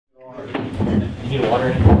You need water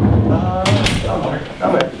in? I'm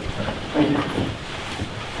ready. Thank you.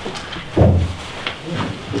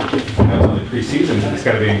 That was only preseason. It's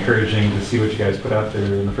got to be encouraging to see what you guys put out there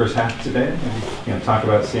in the first half today. Maybe, talk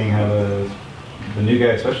about seeing how the new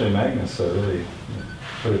guy, especially Magnus, really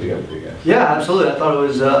put it together for you guys. Yeah, absolutely. I thought it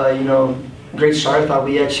was great start. I thought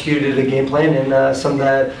we executed a game plan and some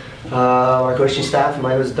that our coaching staff and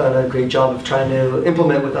Mike has done a great job of trying to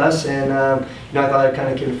implement with us. And I thought it kind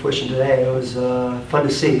of came to fruition today. It was fun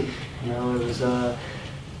to see. It was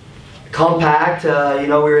compact. We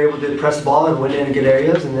were able to press the ball and win in good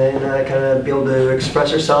areas, and then kind of be able to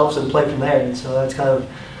express ourselves and play from there. And so that's kind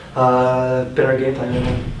of been our game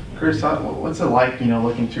plan. Chris, what's it like,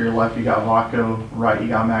 looking to your left, you got Wondo, right, you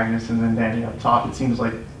got Magnus, and then Danny up top? It seems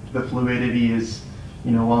like the fluidity is,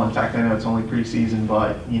 well intact. I know it's only preseason,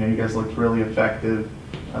 but, you guys looked really effective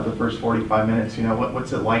the first 45 minutes.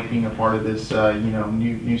 What's it like being a part of this,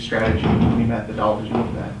 new strategy, new methodology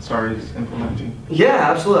that Sarri is implementing?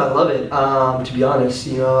 Yeah, absolutely. I love it. To be honest,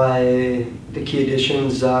 the key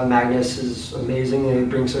additions, Magnus is amazing. He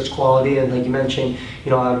brings such quality, and like you mentioned,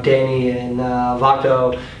 Danny and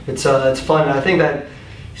Wondo, it's fun. And I think that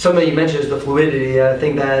something that you mentioned is the fluidity. I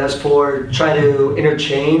think that as for try to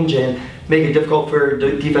interchange and make it difficult for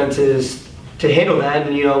defenses to handle that,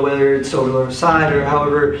 and whether it's over the other side or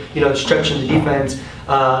however stretching the defense,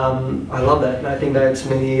 I love that, and I think that's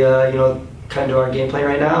maybe kind of our game plan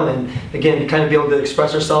right now. And again, kind of be able to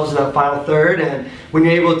express ourselves in that final third, and when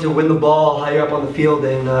you're able to win the ball higher up on the field,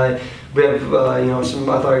 and we have I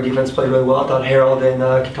thought our defense played really well. I thought Harold and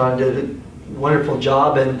Katana did a wonderful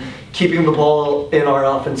job in keeping the ball in our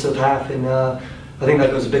offensive half, and I think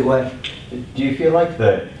that goes a big way. Do you feel like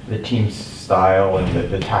the team's style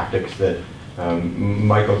and the tactics that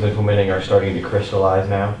Michael's implementing are starting to crystallize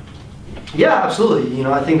now? Yeah, absolutely.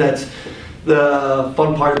 I think that's the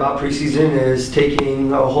fun part about preseason, is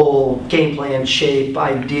taking a whole game plan, shape,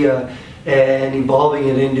 idea, and evolving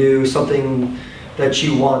it into something that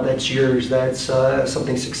you want, that's yours, that's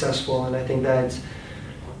something successful. And I think that's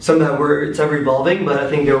something that it's ever evolving, but I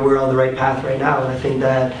think that we're on the right path right now. And I think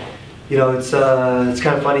that it's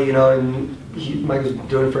kind of funny, and Mike was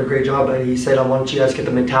doing it for a great job, but he said, I want you guys to get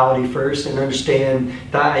the mentality first and understand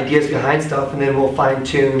the ideas behind stuff, and then we'll fine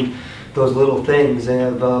tune those little things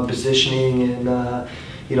and positioning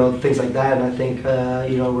and things like that. And I think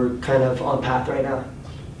we're kind of on path right now.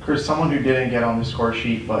 Chris, someone who didn't get on the score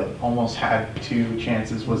sheet but almost had 2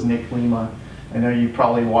 chances was Nick Lima. I know you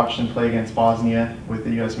probably watched him play against Bosnia with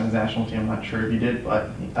the U.S. men's national team. I'm not sure if you did, but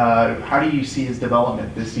how do you see his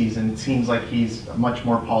development this season? It seems like he's a much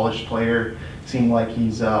more polished player. It seems like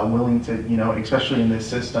he's willing to, especially in this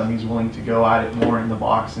system, he's willing to go at it more in the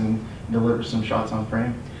box and deliver some shots on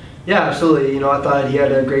frame. Yeah, absolutely. I thought he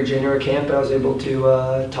had a great January camp. I was able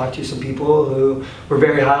to talk to some people who were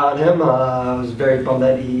very high on him. I was very bummed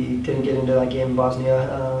that he didn't get into that game in Bosnia.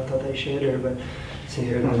 I thought they should, but see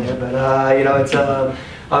here and there. But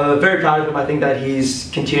I'm very proud of him. I think that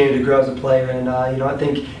he's continuing to grow as a player, and I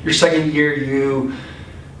think your second year,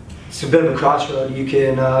 it's a bit of a crossroad. You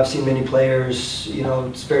can I've seen many players.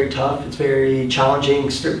 It's very tough. It's very challenging.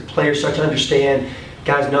 Players start to understand.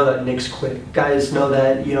 Guys know that Nick's quick. Guys know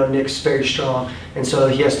that Nick's very strong, and so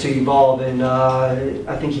he has to evolve. And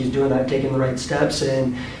I think he's doing that, taking the right steps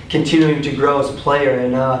and continuing to grow as a player.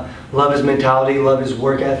 And love his mentality, love his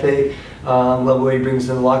work ethic, love what he brings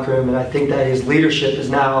in the locker room. And I think that his leadership is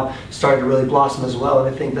now starting to really blossom as well.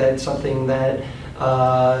 And I think that's something that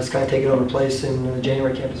is kind of taking over place in the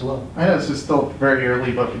January camp as well. I know this is still very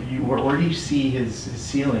early, but where do you see his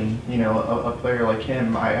ceiling? A player like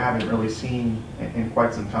him, I haven't really seen in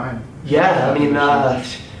quite some time. Yeah, I mean,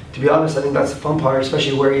 to be honest, I think that's the fun part,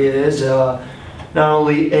 especially where he is. Not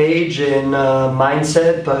only age and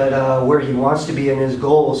mindset, but where he wants to be in his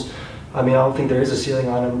goals. I mean, I don't think there is a ceiling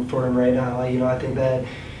on him for him right now. I think that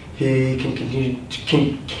he can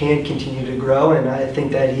continue to grow, and I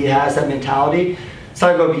think that he has that mentality. It's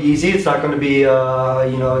not going to be easy. It's not going to be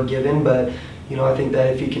a given, but I think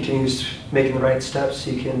that if he continues making the right steps,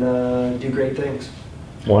 he can do great things.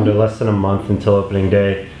 Wondo, less than a month until opening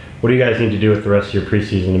day. What do you guys need to do with the rest of your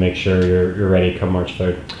preseason to make sure you're ready come March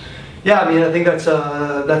 3rd? Yeah, I mean, I think that's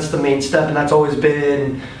the main step, and that's always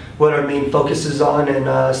been what our main focus is on, and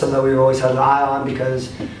something that we've always had an eye on,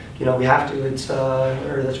 because we have to. It's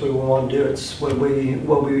or that's what we want to do. It's what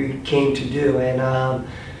we came to do, and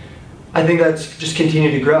I think that's just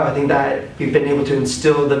continued to grow. I think that we've been able to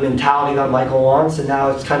instill the mentality that Michael wants, and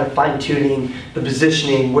now it's kind of fine-tuning the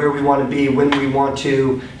positioning, where we want to be, when we want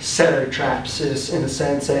to set our traps, in a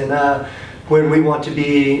sense, and when we want to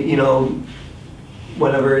be,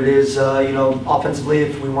 whatever it is, offensively,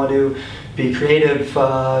 if we want to be creative,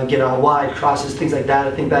 get out wide, crosses, things like that.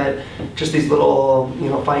 I think that just these little,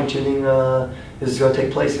 fine-tuning is going to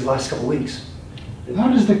take place these last couple weeks. How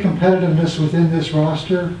does the competitiveness within this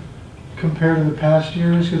roster compare to the past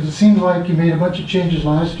years? Because it seems like you made a bunch of changes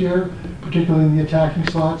last year, particularly in the attacking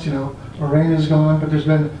slots. Reno's gone, but there's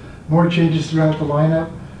been more changes throughout the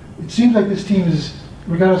lineup. It seems like this team is,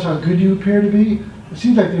 regardless of how good you appear to be, it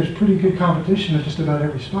seems like there's pretty good competition at just about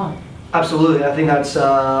every spot. Absolutely. I think that's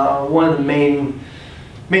one of the main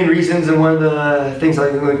reasons, and one of the things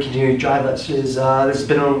I'm going to continue to drive us is this has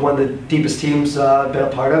been one of the deepest teams I've been a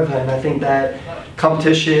part of, and I think that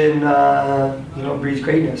competition breeds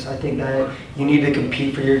greatness. I think that you need to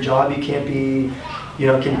compete for your job. You can't be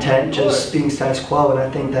content just being status quo, and I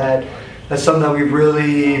think that that's something that we've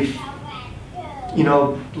really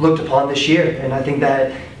looked upon this year. And I think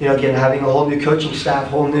that again, having a whole new coaching staff,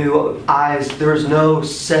 whole new eyes, there's no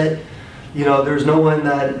set, there's no one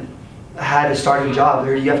that had a starting job.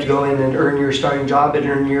 You have to go in and earn your starting job and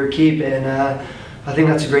earn your keep, and I think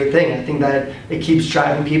that's a great thing. I think that it keeps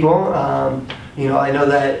driving people. I know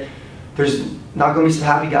that there's not going to be some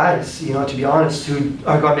happy guys, to be honest, who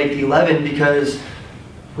are going to make the 11, because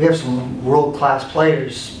we have some world-class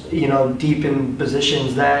players, deep in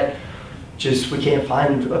positions that just we can't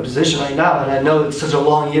find a position right now. And I know it's such a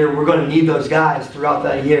long year. We're going to need those guys throughout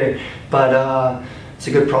that year, but it's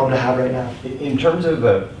a good problem to have right now. In terms of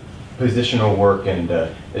positional work and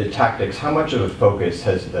tactics, how much of a focus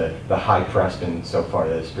has the high press been so far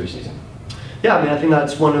this preseason? Yeah, I think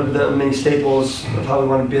that's one of the many staples of how we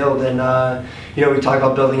want to build. And we talk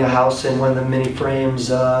about building a house, and one of the many frames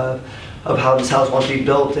of how this house wants to be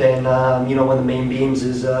built. And one of the main beams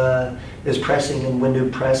is pressing, and when to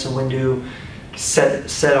press and when to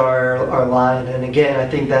set our line. And again, I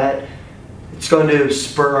think that it's going to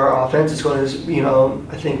spur our offense. It's going to,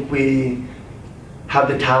 I think we have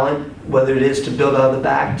the talent, whether it is to build out of the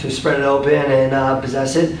back, to spread it open and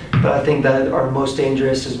possess it. But I think that our most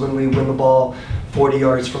dangerous is when we win the ball 40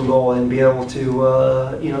 yards from goal and be able to,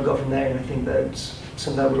 go from there. And I think that's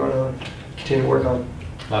something that we're going to continue to work on.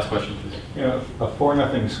 Last question, please. A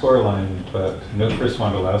 4-0 scoreline, but no Chris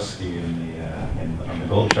Wondolowski on the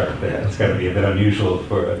goal chart there. It's got to be a bit unusual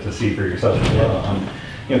to see for yourself as well.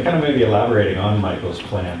 Kind of maybe elaborating on Michael's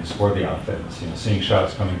plans for the offense. Seeing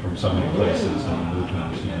shots coming from so many places and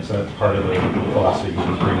movement. Is that part of the philosophy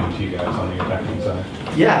he's bringing to you guys on the attacking side?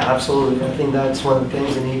 Yeah, absolutely. I think that's one of the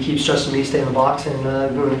things, and he keeps trusting me to stay in the box, and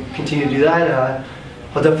I'm going to continue to do that.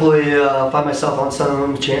 I'll definitely find myself on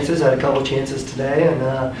some chances. I had a couple chances today, and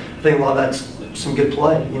I think a lot of that's some good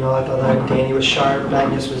play. I thought that Danny was sharp,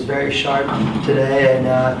 Magnus was very sharp today, and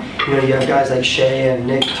you have guys like Shea and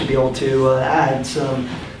Nick to be able to add some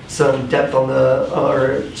depth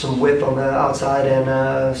or some width on the outside,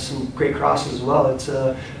 and some great crosses as well. It's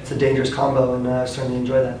a dangerous combo, and I certainly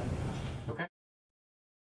enjoy that.